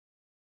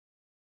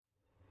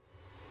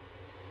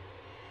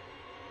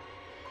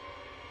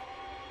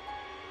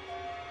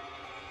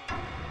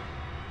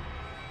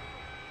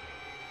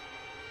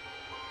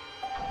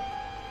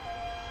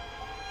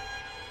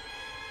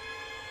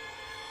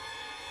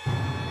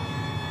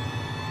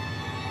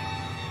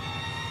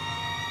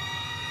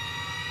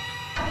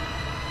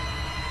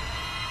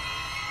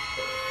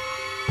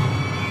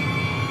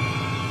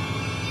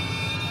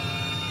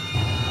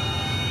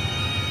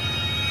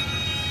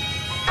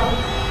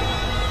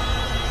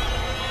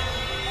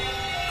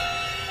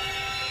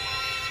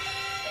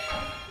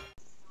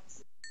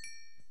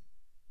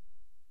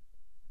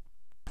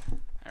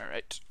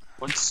Alright.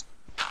 What's...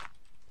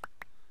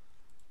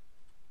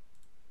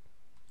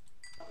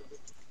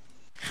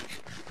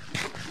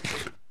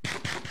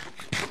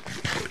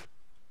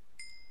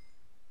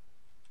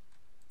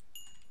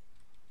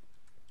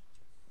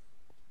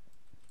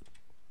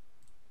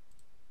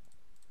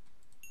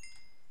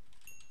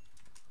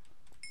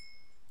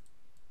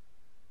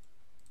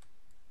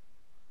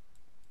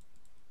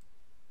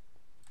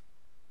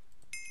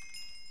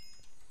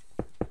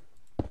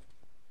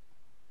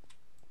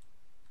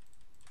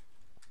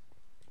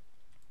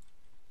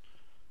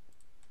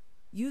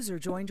 User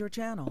joined your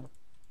channel.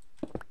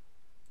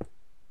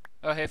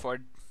 Oh, hey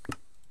Ford.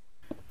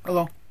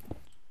 Hello.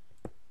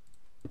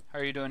 How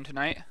are you doing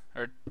tonight?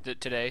 Or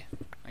today,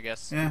 I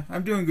guess. Yeah,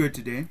 I'm doing good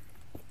today.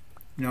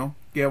 You know,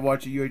 get to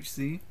watch a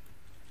UHC.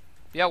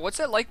 Yeah, what's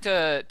it like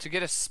to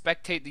get to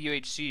spectate the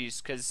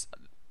UHCs? Because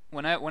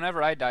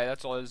whenever I die,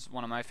 that's always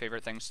one of my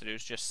favorite things to do,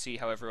 is just see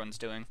how everyone's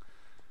doing.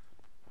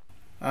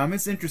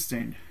 It's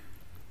interesting.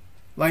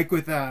 Like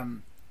with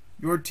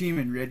your team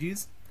and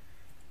Reggie's,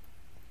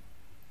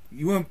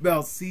 you won't be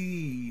able to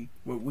see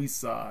what we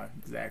saw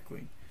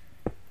exactly.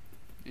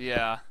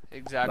 Yeah,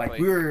 exactly.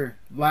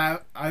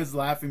 Like I was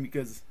laughing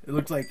because it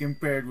looked like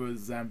Impaired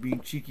was being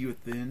cheeky with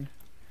Thin.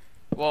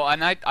 Well,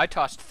 and I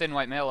tossed Thin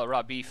White Male a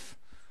raw beef.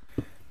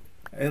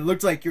 It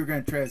looked like you were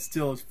gonna try to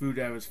steal his food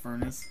out of his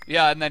furnace.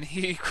 Yeah, and then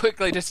he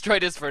quickly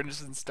destroyed his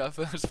furnace and stuff.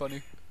 That was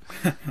funny.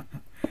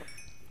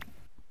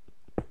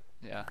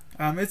 Yeah.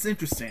 It's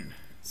interesting.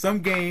 Some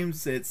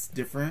games it's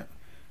different.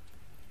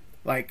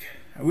 Like,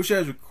 I wish I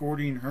was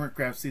recording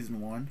Hermitcraft Season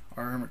 1,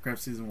 or Hermitcraft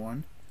Season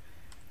 1.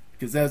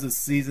 Because that was a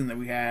season that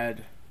we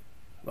had,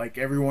 like,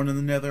 everyone in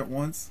the Nether at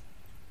once.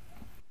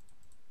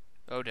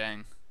 Oh,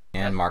 dang.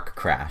 And Mark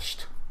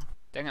crashed.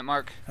 Dang it,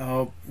 Mark.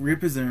 Oh,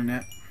 rip his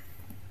internet.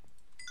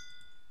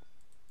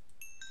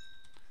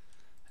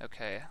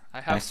 Okay,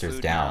 I have Kyster's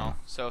food down. now,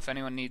 so if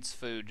anyone needs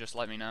food, just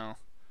let me know.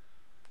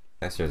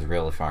 Kyster's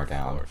really far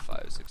down. 4,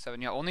 5, 6,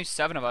 7. Yeah, only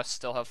 7 of us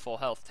still have full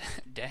health.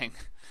 Dang.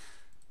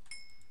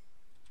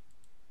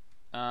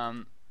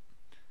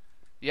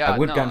 Yeah, I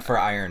would no, gun for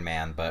Iron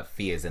Man, but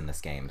Fee is in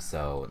this game,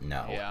 so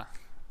no. Yeah.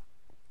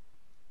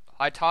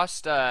 I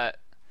tossed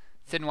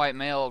Thin White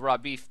Male raw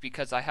beef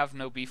because I have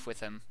no beef with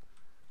him.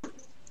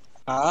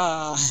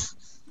 Ah.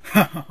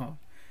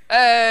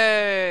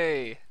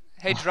 Hey!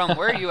 Hey, Drum,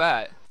 where are you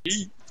at?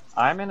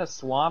 I'm in a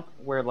swamp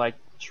where like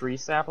tree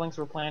saplings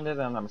were planted,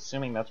 and I'm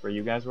assuming that's where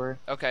you guys were.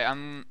 Okay,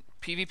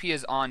 PvP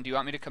is on. Do you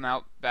want me to come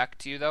out back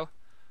to you though?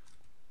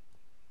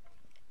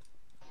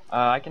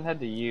 I can head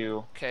to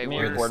you. Okay, Give me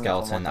we're your The coordinates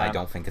one skeleton, more I time.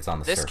 don't think it's on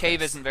the This surface.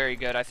 cave isn't very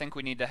good. I think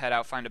we need to head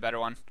out, find a better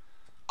one.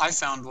 I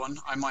found one.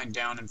 I mined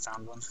down and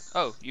found one.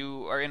 Oh,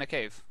 you are in a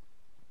cave.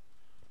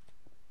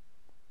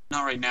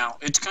 Not right now.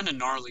 It's kind of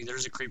gnarly.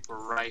 There's a creeper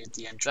right at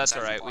the entrance. That's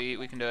alright,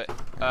 we can do it.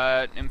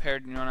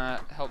 Impaired, you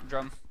wanna help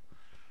Drum?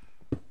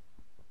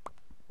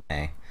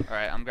 Okay.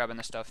 Alright, I'm grabbing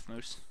the stuff,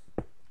 Moose.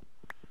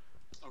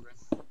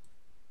 Okay.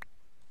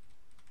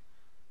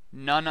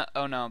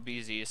 Oh no,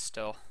 BZ is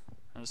still.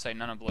 I was gonna say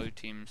none of blue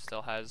team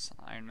still has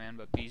Iron Man,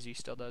 but BZ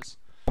still does.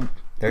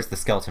 There's the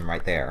skeleton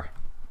right there.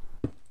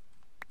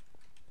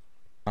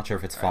 Not sure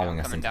if it's Alright, following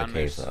I'm us coming into the down,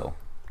 cave, Moose. though.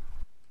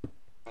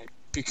 Right.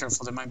 Be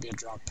careful. There might be a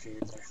drop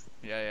period there.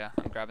 Yeah,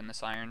 I'm grabbing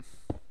this iron.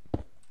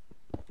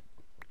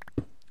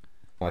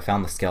 Well, I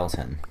found the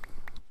skeleton.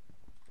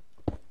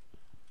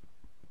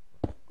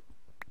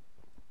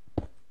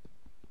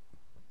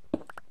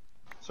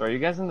 So are you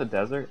guys in the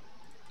desert?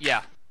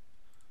 Yeah.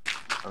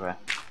 Okay.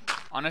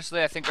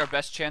 Honestly, I think our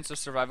best chance of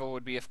survival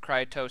would be if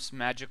Kryotos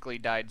magically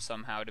died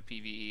somehow to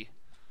PvE.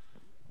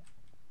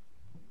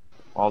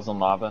 Walls and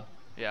lava.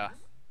 Yeah.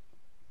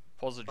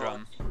 Pulls a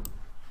drum.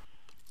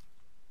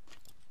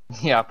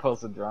 Yeah,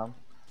 pulls a drum.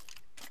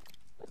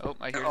 Oh,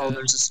 I hear Oh,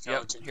 there's a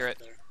skeleton. Yep, hear it.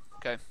 There.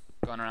 Okay,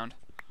 going around.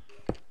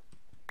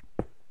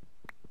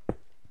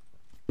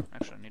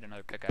 Actually, I need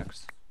another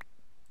pickaxe.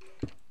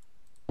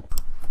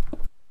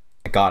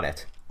 I got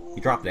it.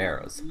 He dropped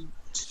arrows.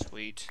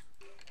 Sweet.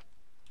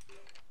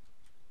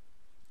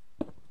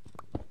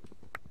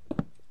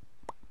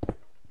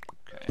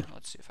 Okay,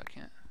 let's see if I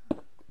can't.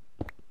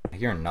 I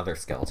hear another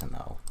skeleton,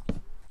 though.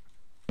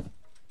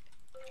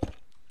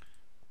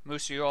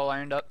 Moose, are you all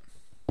ironed up?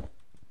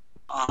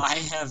 I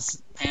have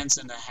pants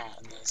and a hat,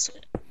 and that's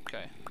it.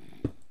 Okay.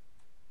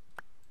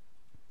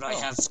 But I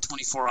have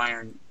 24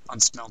 iron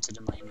unsmelted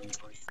in my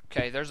inventory.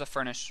 Okay, there's a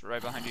furnace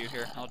right behind you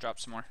here. I'll drop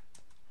some more.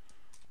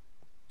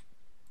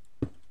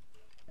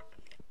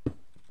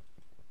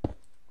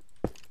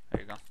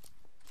 There you go.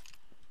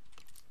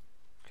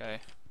 Okay,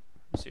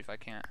 let's see if I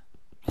can't.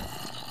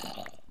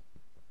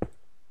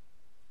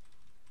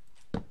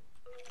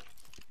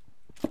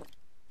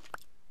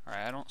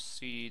 Alright, I don't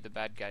see the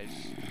bad guys,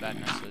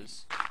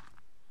 badnesses.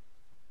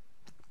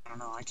 I don't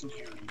know. I can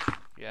hear him.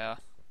 Yeah.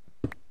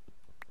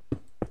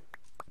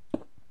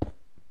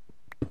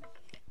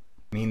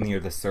 Me near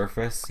the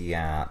surface?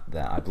 Yeah,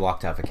 I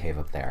blocked out a cave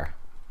up there.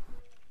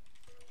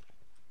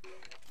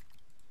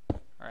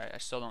 Alright, I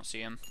still don't see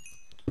him.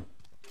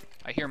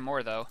 I hear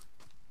more though.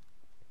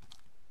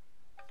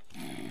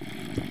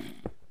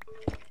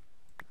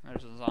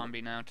 There's a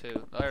zombie now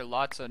too. There are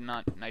lots of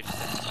not nice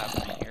things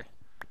happening here.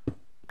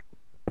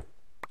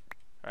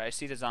 Alright, I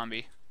see the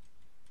zombie.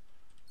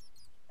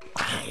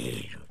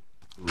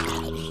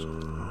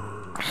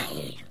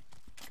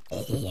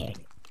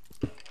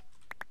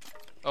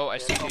 Oh, I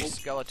see the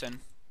skeleton.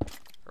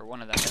 Or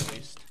one of them at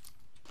least.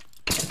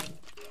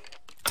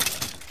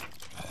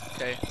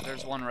 Okay,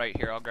 there's one right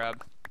here I'll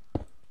grab.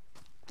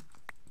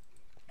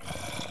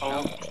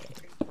 Oh,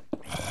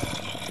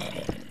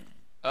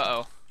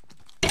 Uh-oh.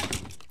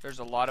 There's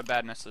a lot of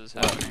badnesses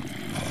happening.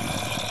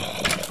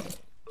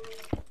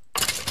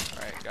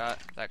 Alright, got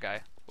that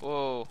guy.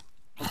 Whoa.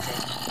 okay.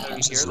 You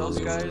There's hear those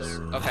guys?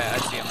 Okay, I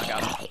see him. I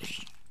got him.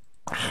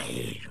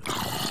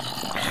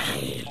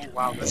 Oh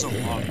wow, there's a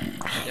lot.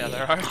 Yeah,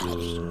 there are.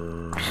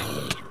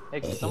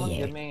 Hey, can someone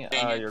give me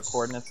your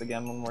coordinates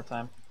again one more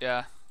time?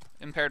 Yeah.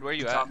 Impaired, where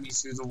you You at? got me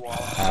through the wall.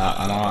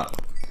 I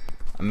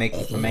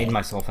made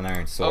myself an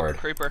iron Oh, sword.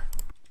 creeper.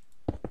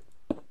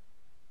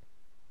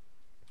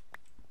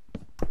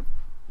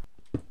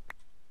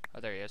 Oh,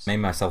 there he is. Made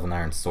myself an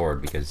iron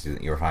sword because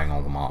you're fighting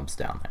all the mobs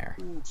down there.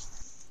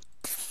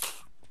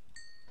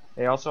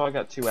 Hey, also I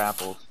got 2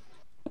 apples.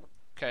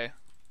 Okay.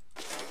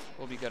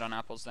 We'll be good on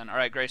apples then.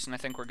 Alright, Grayson, I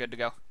think we're good to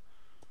go.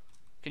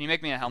 Can you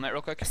make me a helmet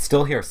real quick? I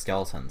still hear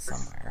skeletons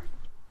somewhere.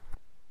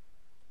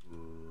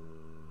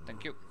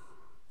 Thank you.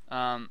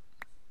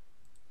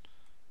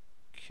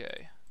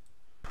 Okay.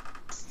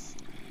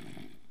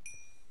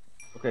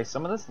 Okay,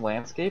 some of this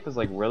landscape is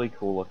like really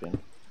cool looking.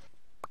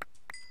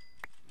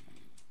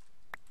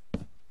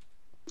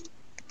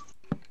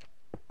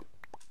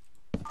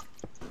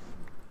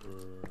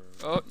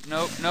 Oh,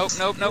 nope.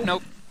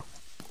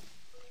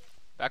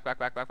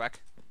 Back.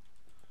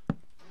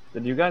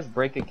 Did you guys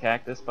break a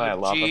cactus by a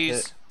lava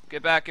pit?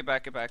 Get back.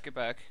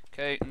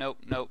 Okay, nope.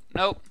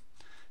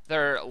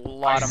 There are a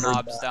lot of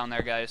mobs down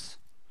there, guys.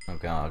 Oh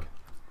god.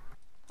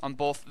 On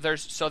both,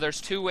 there's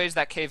 2 ways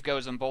that cave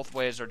goes, and both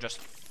ways are just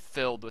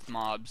filled with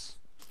mobs.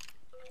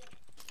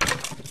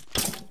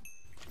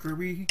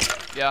 Kirby,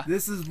 Yeah.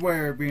 this is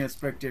where being a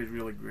spectator is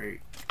really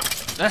great.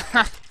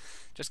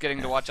 Just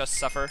getting to watch us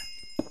suffer.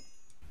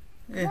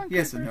 on,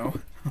 Yes and no.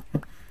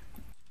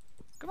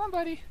 Come on,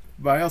 buddy.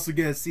 But I also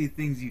get to see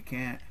things you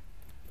can't.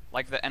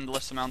 Like the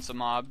endless amounts of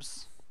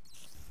mobs.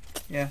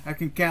 Yeah, I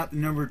can count the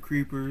number of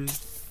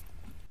creepers.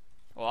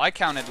 Well, I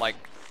counted like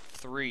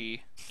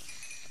 3.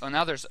 Oh,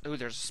 now there's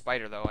a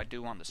spider though. I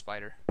do want the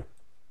spider.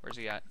 Where's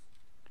he at?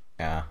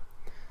 Yeah.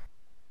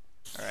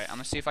 All right, I'm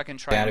gonna see if I can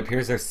try. Yeah, it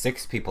appears there's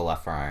 6 people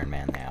left for Iron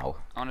Man now.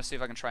 I want to see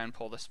if I can try and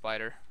pull the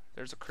spider.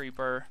 There's a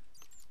creeper.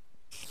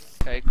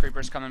 Okay,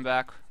 creeper's coming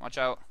back. Watch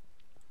out.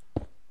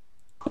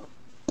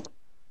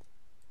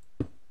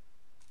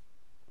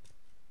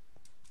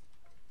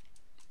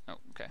 Oh,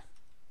 okay.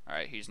 All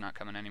right, he's not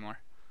coming anymore.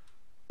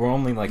 We're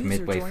only like User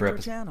midway joined through your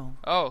episode. channel.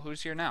 Oh,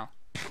 who's here now?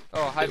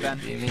 Oh, hi Ben.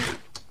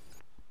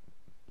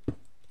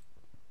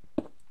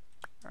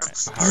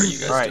 Alright. How are you guys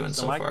doing Alright,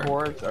 so so my far?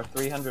 chords are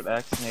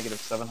 300x negative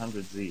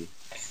 700z.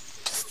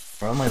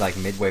 We're only like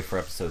midway for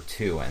episode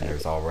 2, and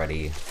there's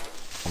already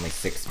only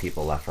 6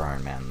 people left for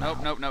Iron Man now.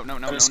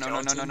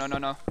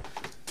 No.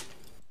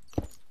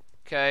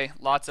 Okay,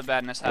 lots of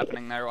badness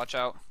happening there. Watch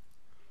out.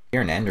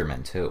 You're an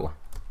Enderman too.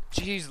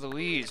 Jeez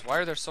Louise, why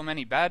are there so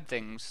many bad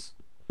things?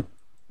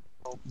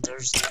 Oh,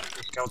 there's a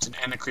skeleton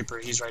and a creeper.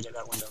 He's right at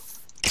that window.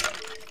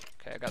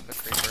 Okay, I got the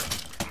creeper.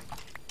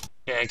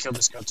 Yeah, I killed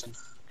the skeleton.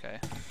 Okay.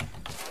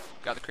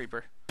 Got the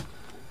creeper.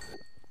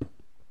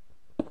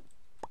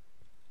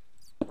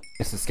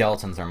 Guess the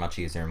skeletons are much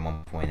easier in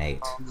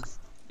 1.8.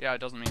 Yeah, it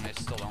doesn't mean they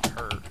still don't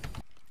hurt.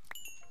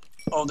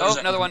 Oh, there's Oh,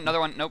 another one.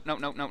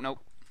 Nope.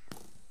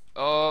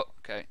 Oh,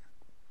 okay.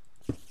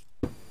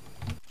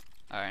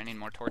 Alright, I need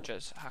more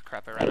torches. Ah,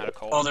 crap, I ran out of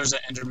coal. Oh, there's an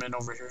Enderman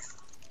over here.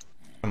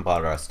 Don't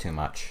bother us too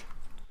much.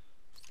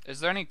 Is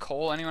there any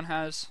coal anyone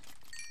has?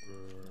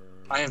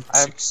 I have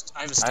a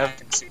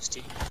stack of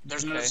 60.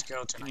 There's another Okay.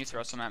 skeleton. Can you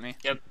throw some at me?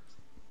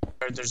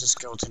 There's a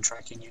skeleton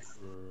tracking you.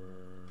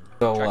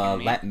 So Tracking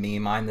me? let me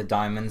mine the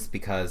diamonds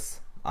because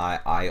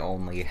I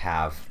only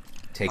have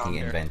taking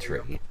Here,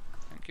 inventory.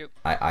 Thank you.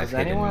 I've Does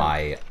hidden anyone-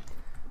 my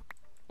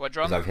What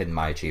drum? I've hidden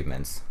my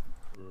achievements.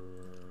 Do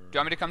you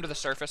want me to come to the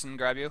surface and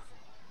grab you?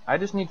 I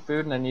just need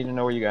food and I need to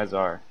know where you guys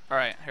are.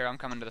 Alright, here, I'm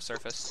coming to the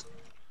surface.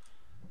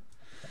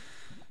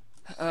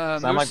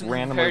 I'm, Moose like, and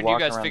randomly Impaired, you walking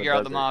guys around the figure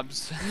out the desert.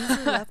 mobs.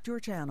 User left your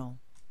channel.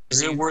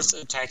 Is it worth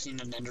attacking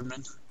an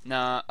Enderman?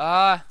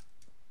 Nah,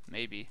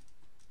 maybe.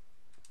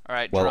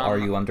 Alright, Well, Drum. are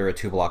you under a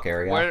 2-block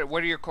area?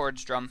 What are your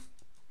chords, Drum?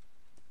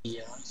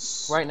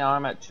 Yes. Right now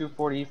I'm at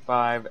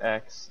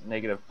 245x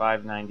negative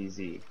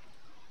 590z.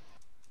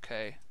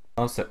 Okay.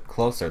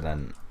 Closer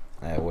than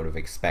I would have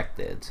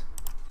expected.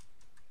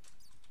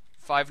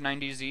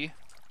 590Z.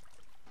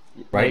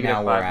 Right Negative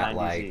now we're at 590Z.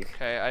 like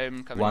Okay, I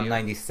am coming to you.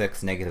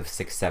 196 negative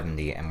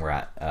 670, and we're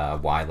at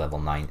Y level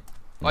 9.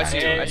 Oh, I see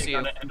you, Hey, I see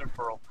got you. an Ender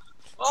Pearl.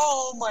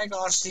 Oh my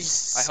gosh,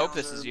 these I hope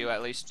this is you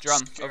at least.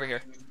 Drum, over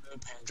here.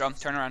 Drum,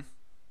 turn around.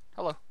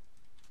 Hello.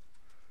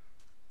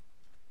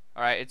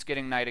 Alright, it's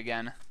getting night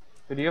again.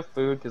 So do you have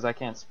food? Because I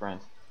can't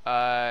sprint.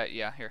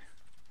 Yeah, here.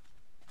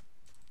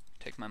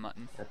 Take my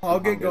mutton. Got I'll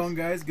two get hungers. going,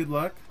 guys. Good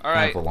luck. All I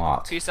right. have a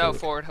lot. Peace Food. out,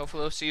 Ford.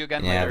 Hopefully we'll see you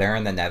again Yeah, later. they're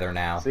in the nether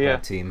now, See ya.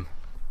 that team.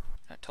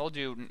 I told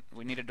you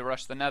we needed to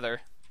rush the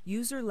nether.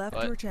 User left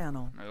But- your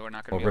channel. No, we're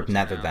not We'll gonna be rip able to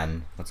nether now.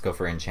 then. Let's go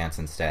for enchants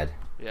instead.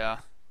 Yeah.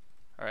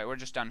 All right, we're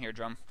just down here,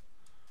 Drum.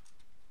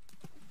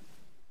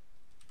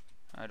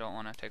 I don't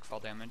want to take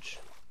fall damage.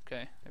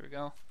 Okay, there we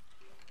go.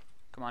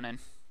 Come on in.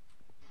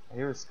 I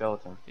hear a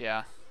skeleton.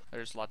 Yeah,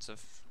 there's lots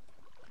of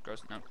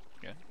gross. No,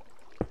 good.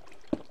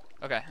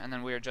 Okay, and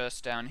then we're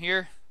just down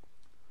here.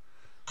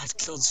 I've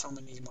killed so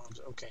many mobs.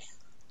 Okay.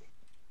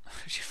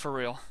 For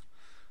real.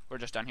 We're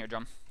just down here,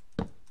 Drum.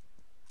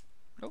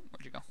 Oh,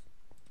 where'd you go?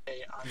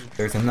 Okay,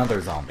 There's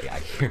another zombie. I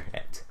hear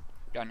it.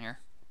 Down here.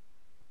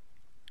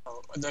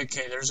 oh,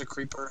 okay, there's a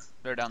creeper.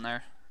 They're down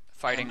there,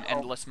 fighting And- oh.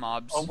 endless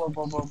mobs.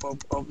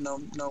 Oh,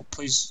 no,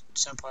 please,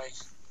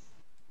 senpai.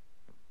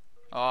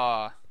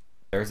 Ah,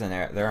 There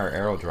are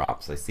arrow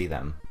drops. I see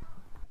them.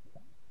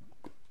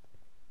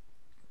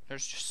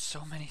 there's just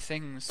so many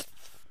things.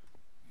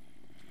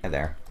 Hey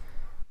there.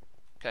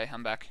 Okay,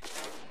 I'm back.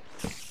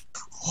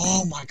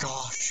 Oh my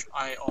gosh,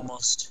 I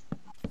almost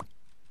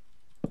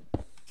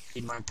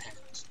need my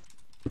pants.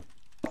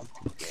 Oh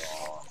my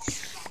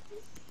gosh.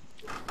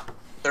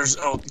 There's,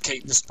 oh, okay,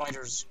 the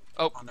spiders.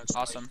 Oh, On its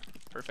way. awesome.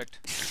 Perfect.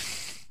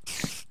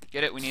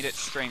 Get it? We need it.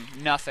 String.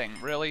 Nothing.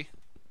 Really?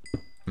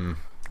 Hmm.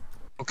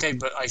 Okay,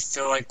 but I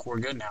feel like we're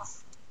good now.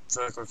 I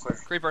feel like we're clear.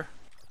 Creeper.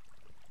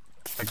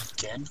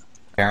 Again?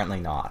 Apparently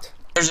not.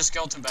 There's a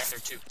skeleton back there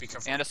too, be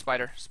careful. And a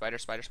spider. Spider.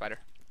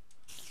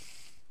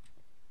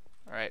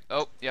 Alright.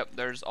 Oh, yep.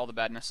 There's all the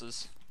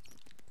badnesses.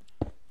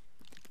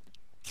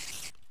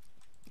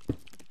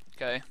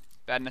 Okay.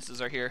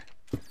 Badnesses are here.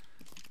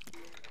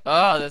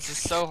 Oh, this is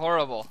so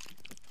horrible.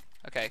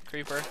 Okay,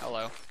 creeper.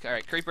 Hello.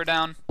 Alright, creeper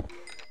down.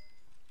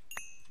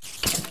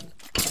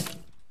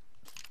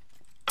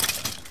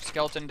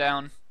 Skeleton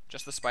down.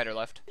 Just the spider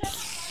left.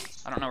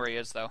 I don't know where he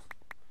is, though.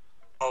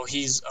 Oh,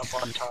 he's up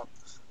on top.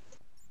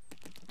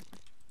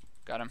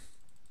 Got him.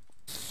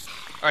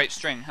 Alright,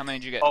 string. How many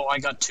did you get? Oh, I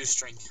got 2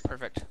 string.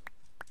 Perfect.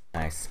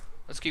 Nice.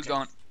 Let's keep Okay.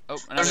 going. Oh,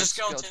 another There's a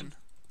skeleton.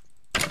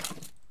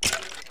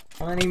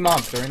 How many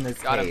mobs are in this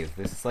Got him. cave?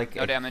 This is like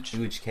No a damage.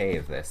 huge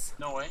cave. This.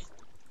 No way.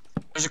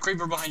 There's a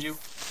creeper behind you,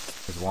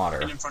 There's water.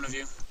 and in front of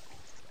you.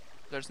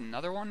 There's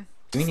another one?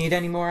 Do we need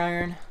any more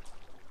iron?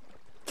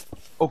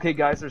 Okay,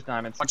 guys, there's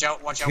diamonds. Watch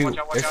out, watch out, Two. watch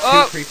out, watch There's out.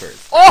 Oh! 2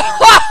 creepers.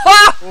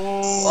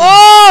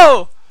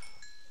 Oh!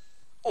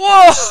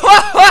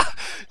 Whoa!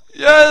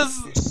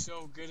 Yes! You're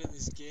so good in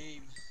this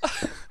game.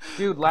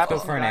 Dude, Go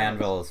lapis for an and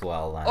diamonds. anvil as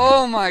well. Then.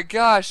 Oh my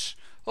gosh!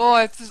 Oh,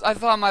 I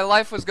thought my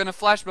life was gonna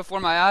flash before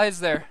my eyes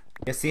there.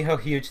 You see how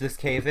huge this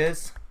cave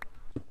is?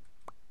 I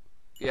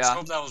Yeah.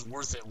 hope that was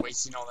worth it,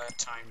 wasting all that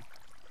time.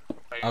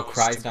 Fighting Oh, all those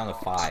Cry's stupid down to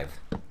mobs. 5.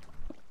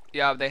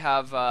 Yeah, they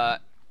have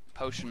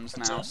potions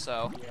now, it?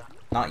 so. Yeah.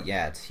 Not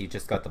yet. He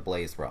just got the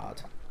blaze rod.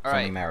 It's only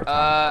Alright.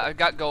 maritime. I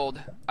got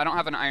gold. I don't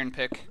have an iron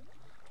pick.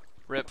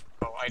 Rip.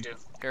 Oh, I do.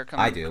 Here, come,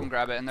 I do. come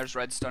grab it. And there's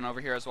redstone over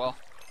here as well.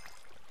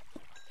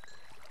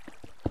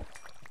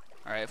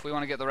 Alright, if we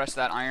want to get the rest of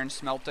that iron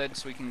smelted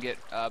so we can get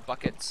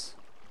buckets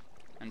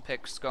and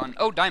picks going.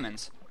 Oh,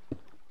 diamonds!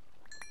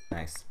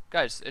 Nice.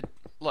 Guys,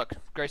 look.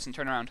 Grayson,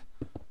 turn around.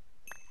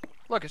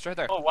 Look, it's right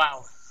there. Oh,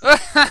 wow.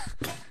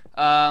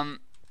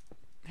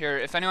 Here,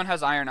 if anyone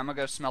has iron, I'm gonna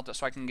go smelt it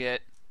so I can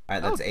get.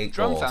 Alright, that's oh, 8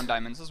 Drum gold. found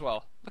diamonds as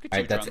well. Look at you,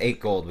 Alright, that's Drum. 8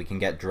 gold. We can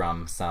get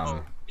drum some.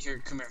 Oh,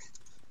 here, come here.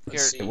 Here.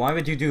 Let's see. Why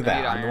would you do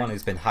that? need I'm the iron. one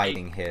who's been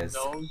hiding his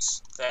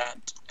Those,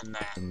 that, and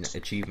that. in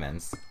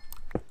achievements.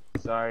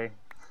 Sorry,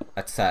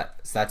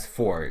 That's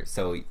 4.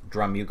 So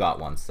drum, you got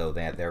one. So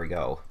there we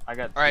go. I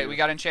got. Alright, 2. we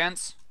got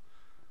enchants?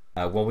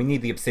 Well, we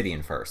need the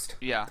obsidian first.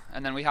 Yeah,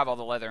 and then we have all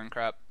the leather and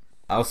crap.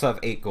 I also have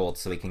 8 gold,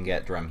 so we can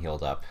get drum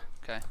healed up.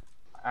 Okay.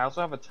 I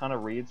also have a ton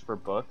of reeds for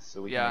books,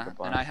 so we can Yeah, make a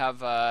bunch. and I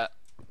have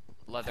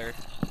leather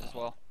as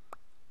well.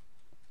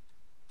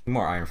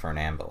 More iron for an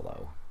anvil,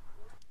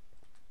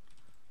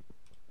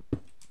 though.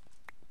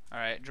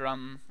 Alright,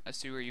 Drum, I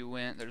see where you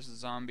went. There's a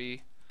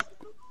zombie.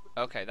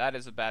 Okay, that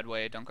is a bad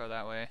way. Don't go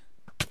that way.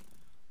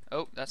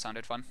 Oh, that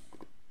sounded fun.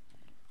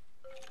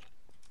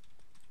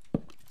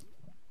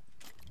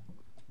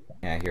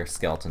 Yeah, I hear a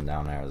skeleton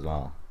down there as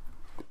well.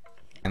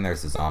 And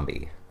there's a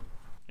zombie.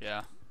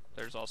 Yeah,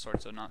 there's all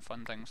sorts of not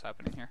fun things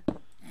happening here.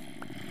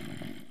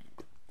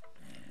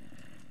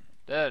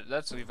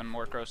 That's even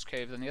more gross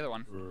cave than the other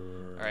one.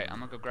 Alright, I'm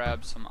gonna go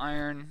grab some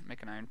iron,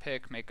 make an iron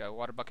pick, make a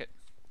water bucket.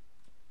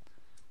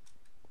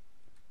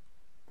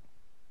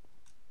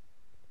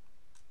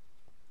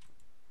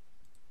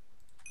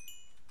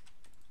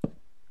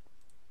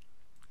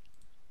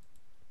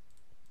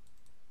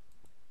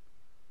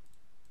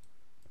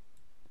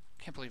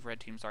 Can't believe red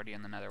team's already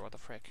in the nether, what the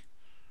frick.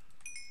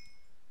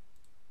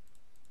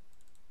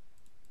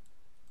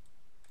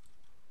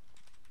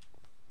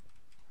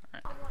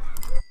 Alright.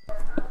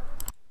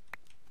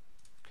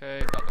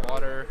 Okay, got the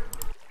water.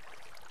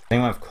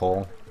 Anyone have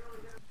coal?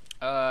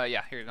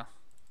 Yeah, here you go.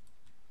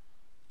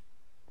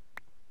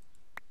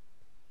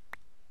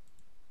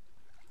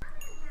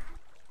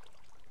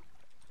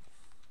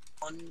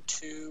 1,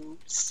 2,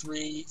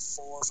 3,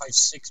 4, 5,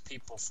 6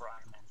 people for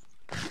Iron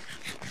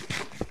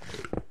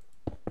Man.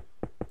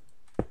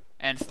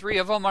 And 3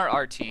 of them are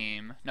our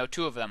team. No,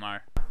 2 of them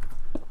are.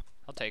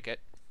 I'll take it.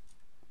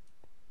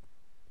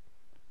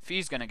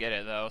 Fee's gonna get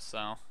it though,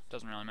 so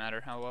doesn't really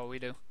matter how well we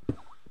do.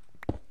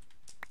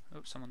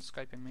 Oh, someone's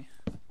Skyping me.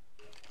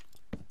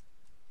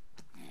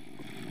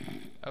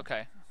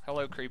 Okay.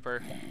 Hello,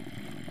 Creeper.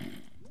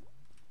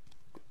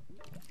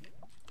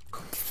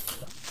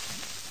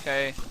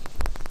 Okay.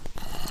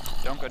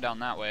 Don't go down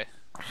that way.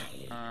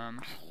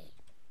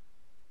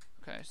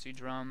 Okay, see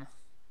drum.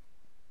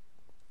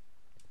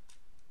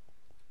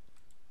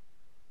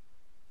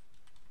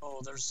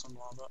 Oh, there's some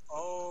lava.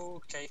 Oh,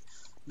 okay.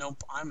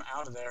 Nope, I'm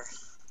out of there.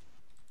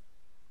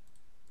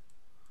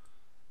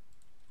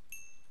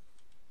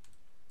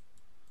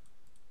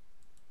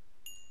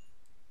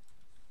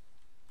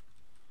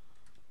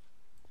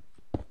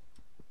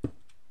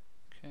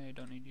 Okay,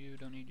 don't need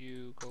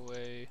you, go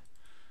away.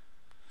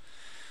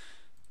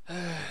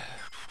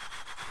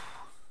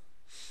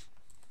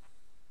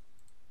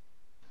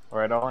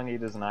 Alright, all I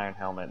need is an iron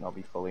helmet and I'll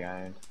be fully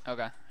ironed.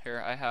 Okay,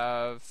 here, I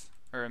have...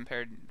 Or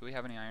impaired... Do we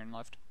have any iron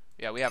left?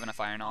 Yeah, we have enough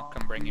iron. I'll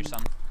come bring you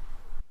some.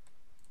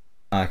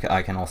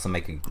 I can also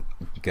make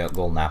a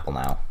golden apple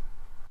now.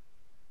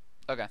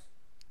 Okay.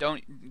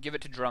 Don't give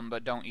it to Drum,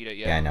 but don't eat it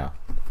yet. Yeah, I know.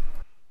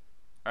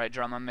 All right,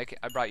 Drum. I'm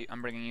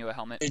bringing you a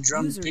helmet. Hey,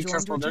 Drum, be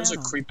careful. There's a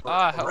creeper.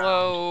 Ah,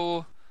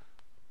 hello.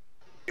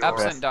 Your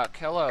Absent Duck.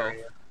 Hello.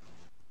 area.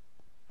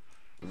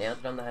 Nailed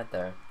it on the head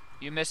there.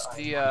 You missed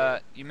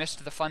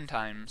the fun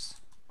times.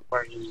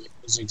 Where he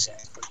is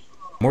exactly.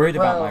 I'm worried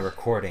about Well- my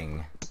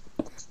recording.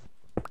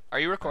 Are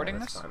you recording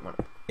That's this? fine, what-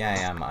 Yeah, I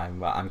am.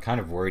 I'm kind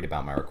of worried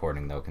about my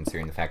recording though,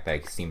 considering the fact that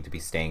I seem to be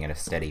staying at a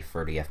steady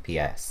 30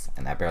 FPS,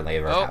 and that barely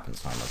ever Oh.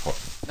 happens when I'm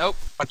recording. Nope.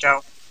 Watch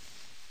out.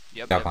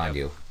 Yep. Got behind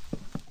you.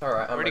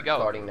 Alright, I'm Where'd he go?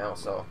 recording now,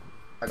 so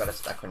I gotta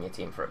stack on your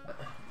team for a bit.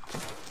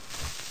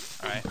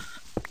 All right.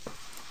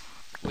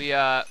 We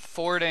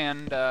Ford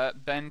and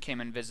Ben came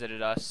and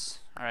visited us.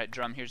 All right,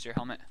 Drum. Here's your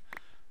helmet.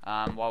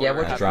 While Yeah, we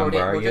we're were just, Drum,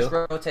 where are we're just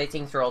you?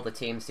 rotating through all the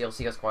teams, so you'll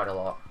see us quite a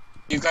lot.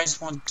 You guys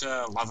want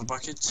lava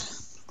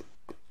buckets?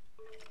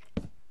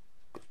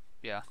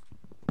 Yeah.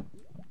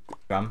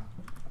 Drum?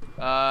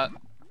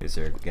 Is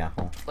there a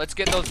gaffle? Let's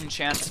get those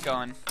enchants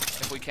going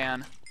if we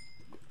can.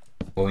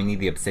 Well, we need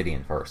the obsidian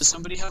Does first.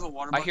 somebody have a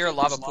water bucket? I hear a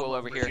lava There's pool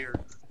over here.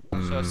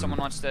 So if someone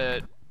wants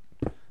to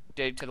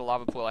dig to the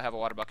lava pool, I have a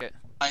water bucket.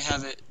 I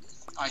have it.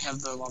 I have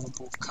the lava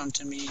pool. Come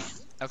to me.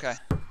 Okay.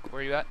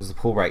 Where are you at? There's a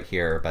pool right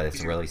here, but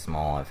it's really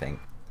small, I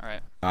think. All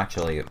right.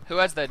 Actually, Who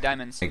has the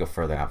diamonds? let me go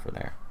further out from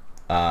there.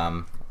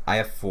 I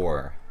have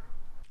 4.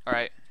 All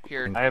right.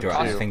 Here. I have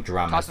I two. think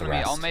Drum Toss has the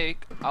them to me.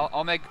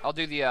 rest. I'll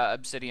do the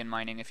obsidian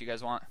mining if you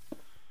guys want.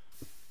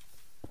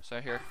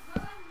 So here.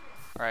 All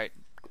right.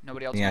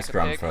 Nobody else You makes ask a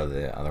Drum pick. for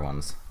the other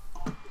ones.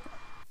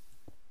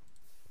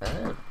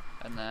 Ah.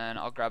 And then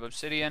I'll grab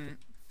obsidian,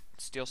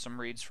 steal some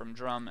reeds from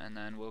Drum, and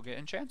then we'll get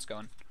enchants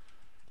going.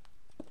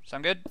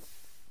 Sound good?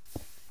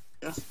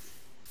 Yeah.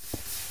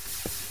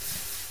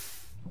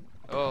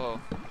 Oh.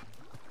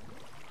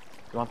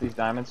 You want these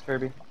diamonds,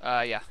 Kirby?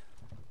 Yeah.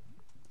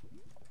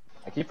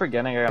 I keep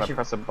forgetting I gotta should-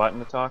 press a button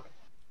to talk.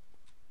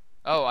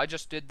 Oh, I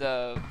just did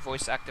the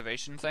voice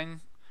activation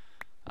thing.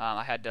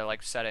 I had to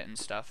like set it and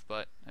stuff,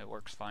 but it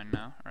works fine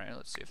now. All right,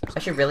 let's see if I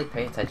there's should really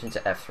pay attention to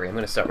F3. I'm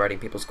gonna start writing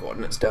people's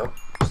coordinates down.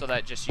 so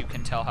that just you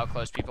can tell how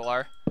close people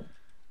are.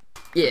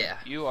 Yeah.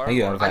 You are.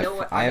 You have I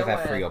know I have where-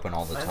 F3 open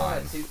all the I know where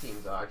time. 2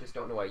 teams are, I just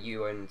don't know where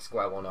you and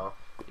Square 1 are.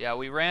 Yeah,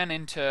 we ran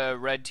into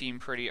red team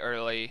pretty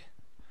early,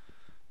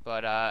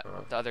 but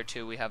the other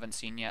 2 we haven't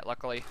seen yet,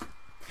 luckily.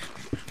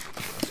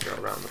 Let's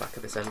go around the back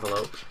of this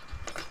envelope.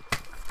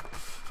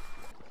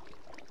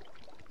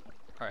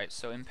 All right,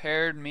 so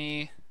impaired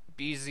me,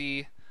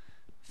 BZ,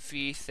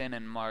 Fee, Thin,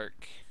 and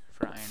Mark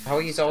for Iron. How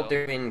are you all still.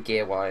 doing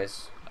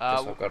gear-wise?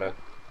 Just I've got a...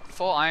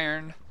 Full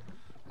iron.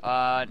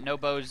 No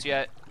bows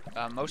yet.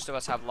 Most of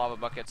us have lava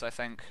buckets, I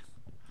think.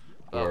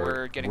 But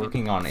we're getting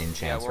working on yeah,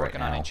 enchants we're right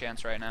working now. on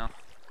enchants right now.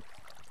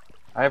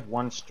 I have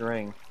 1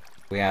 string.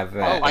 We have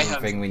I have-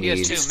 everything we he has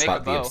need 2, to make a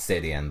cut the bow.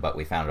 obsidian, but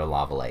we found a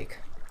lava lake.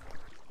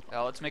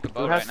 Let's make a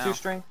bow Who right has now. 2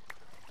 string?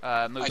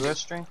 Moose. Who has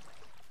string?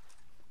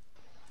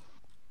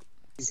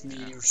 Give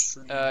me your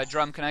string.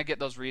 Drum, can I get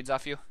those reeds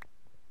off you?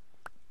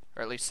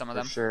 Or at least some of For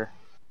them? sure.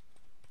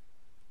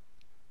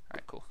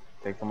 Alright, cool.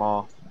 Take them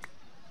all.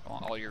 I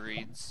want all your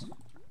reeds.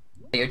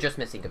 You're just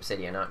missing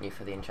obsidian, aren't you,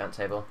 for the enchant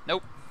table?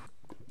 Nope.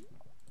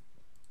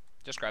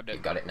 Just grabbed it.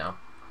 You've got it now.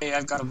 Hey,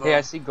 I've got a bow. Hey,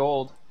 I see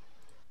gold.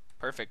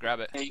 Perfect, grab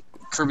it. Hey,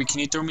 Kirby,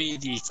 can you throw me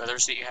the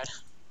feathers that you had?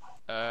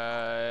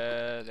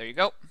 There you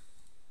go.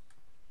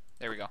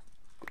 There we go.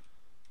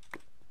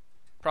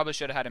 Probably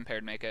should have had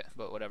impaired make it,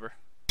 but whatever.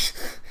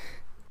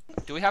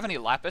 Do we have any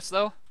lapis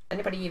though?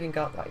 Anybody even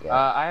got that yet?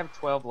 I have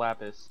 12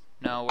 lapis.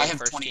 No, I we're have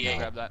first team to 28.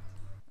 grab that.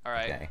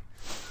 Alright. Okay.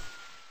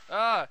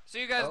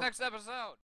 See you guys Oh. next episode!